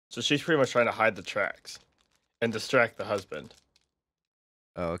So she's pretty much trying to hide the tracks and distract the husband.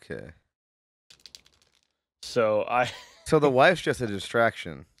 Oh, okay. So So the wife's just a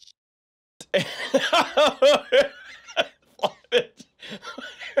distraction. And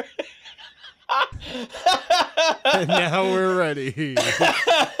now we're ready.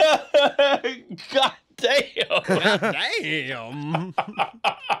 God damn. God damn.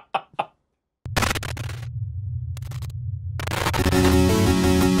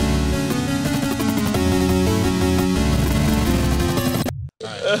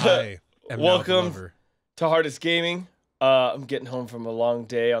 Hi. Welcome to Heartist Gaming. I'm getting home from a long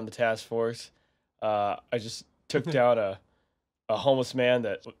day on the task force. I just took down a homeless man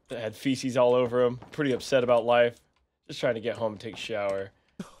that had feces all over him. Pretty upset about life. Just trying to get home and take a shower.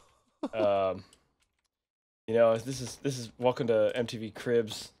 You know, this is welcome to MTV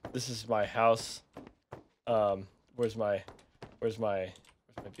Cribs. This is my house. Where's my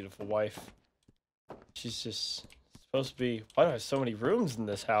beautiful wife? She's just supposed to be. Why do I have so many rooms in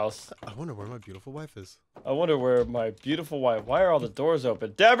this house? I wonder where my beautiful wife is. I wonder where my beautiful wife. Why are all the doors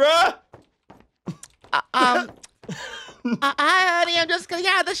open? Deborah! Hi, honey. I'm just gonna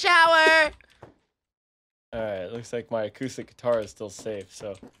get out of the shower. All right, looks like my acoustic guitar is still safe,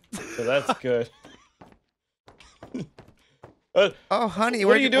 so that's good. Oh, honey,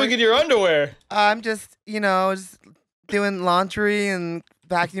 what are you doing in your underwear? I'm just, just doing laundry and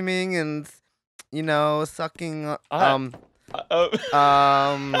vacuuming and, sucking.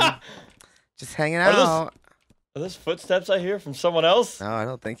 Just hanging out. Are those footsteps I hear from someone else? No, I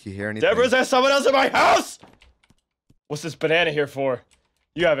don't think you hear anything. Deborah, is there someone else in my house? What's this banana here for?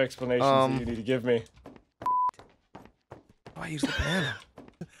 You have explanations that you need to give me. Why use the banana?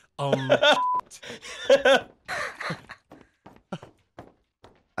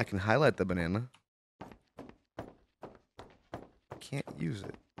 I can highlight the banana. Can't use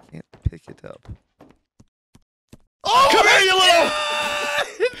it. Can't pick it up. Oh, come here, you little!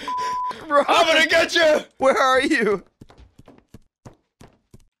 I'm gonna get you! Where are you?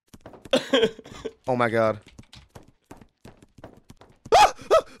 Oh my god.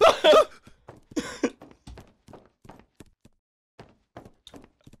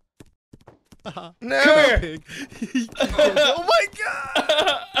 No! Come here! Oh my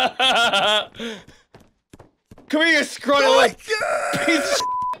god! Come here, you scrawny little piece of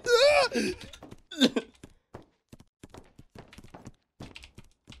shit!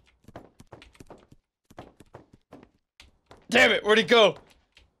 Damn it, where'd he go?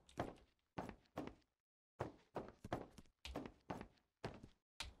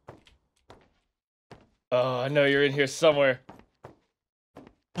 Oh, I know you're in here somewhere.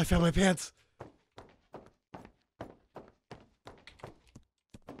 I found my pants.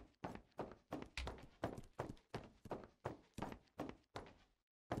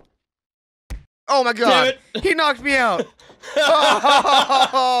 Oh my god! He knocked me out!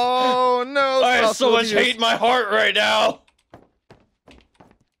 Oh no! I have so much hate in my heart right now!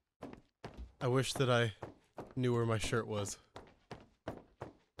 I wish that I knew where my shirt was.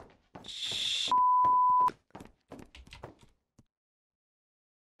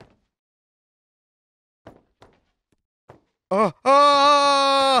 He's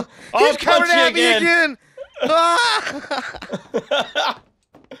coming at me again!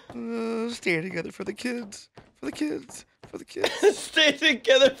 Stay together for the kids. For the kids. For the kids. Stay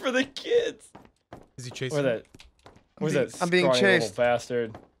together for the kids. Is he chasing me? Where's that I'm being chased. Little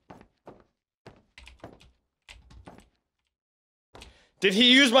bastard? Did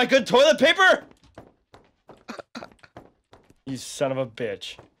he use my good toilet paper? You son of a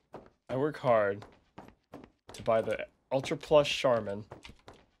bitch. I work hard to buy the Ultra Plus Charmin,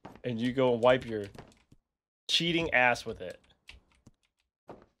 and you go and wipe your cheating ass with it.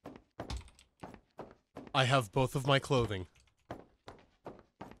 I have both of my clothing.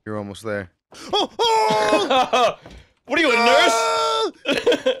 You're almost there. Oh! What are you, a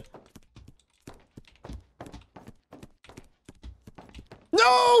nurse?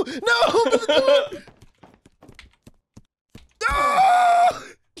 No! No! No!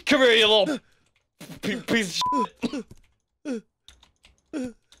 Come here, you little piece of shit.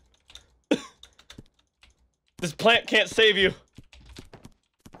 This plant can't save you.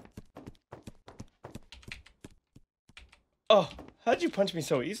 Oh, how'd you punch me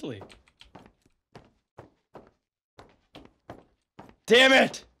so easily? Damn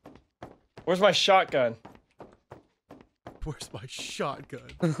it! Where's my shotgun? Where's my shotgun?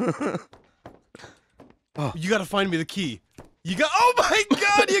 Oh. You gotta find me the key. Oh my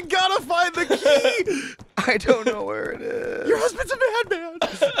god, you gotta find the key! I don't know where it is. Your husband's a madman!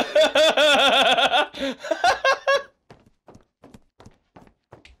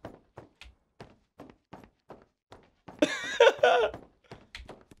 Oh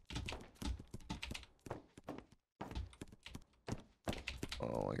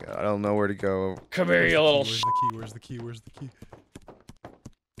my god, I don't know where to go. Come here, you little. Where's the key? Where's the key? Where's the key?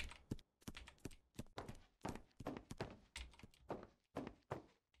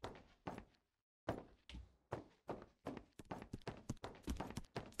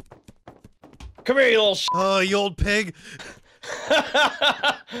 Come here, you little. Oh, you old pig!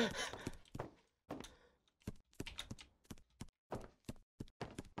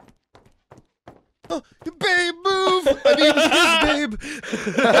 Oh, babe, move! I mean, his babe.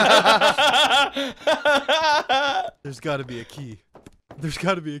 There's got to be a key. There's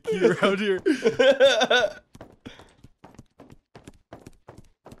got to be a key around here.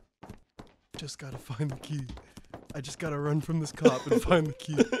 Just gotta find the key. I just gotta run from this cop and find the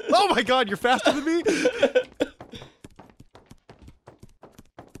key. Oh my god, you're faster than me?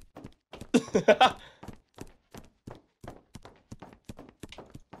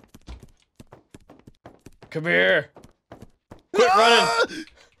 Come here. Quit running.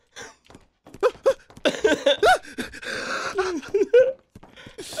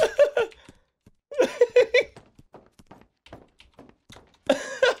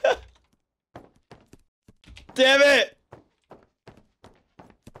 Damn it.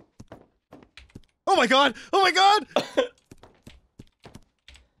 Oh my god! Oh my god!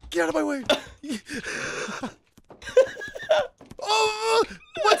 Get out of my way! Oh!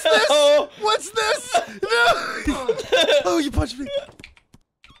 What's this? Oh. What's this? No! Oh, you punched me!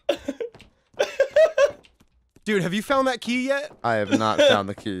 Dude, have you found that key yet? I have not found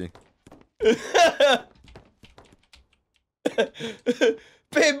the key.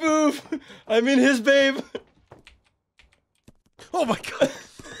 Babe, move. I mean his babe. Oh my god!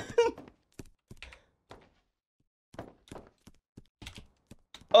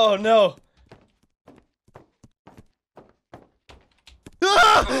 Oh no.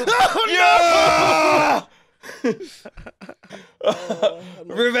 Oh Yeah!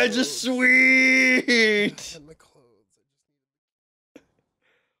 Revenge is sweet. no!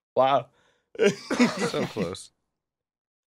 Wow. So close.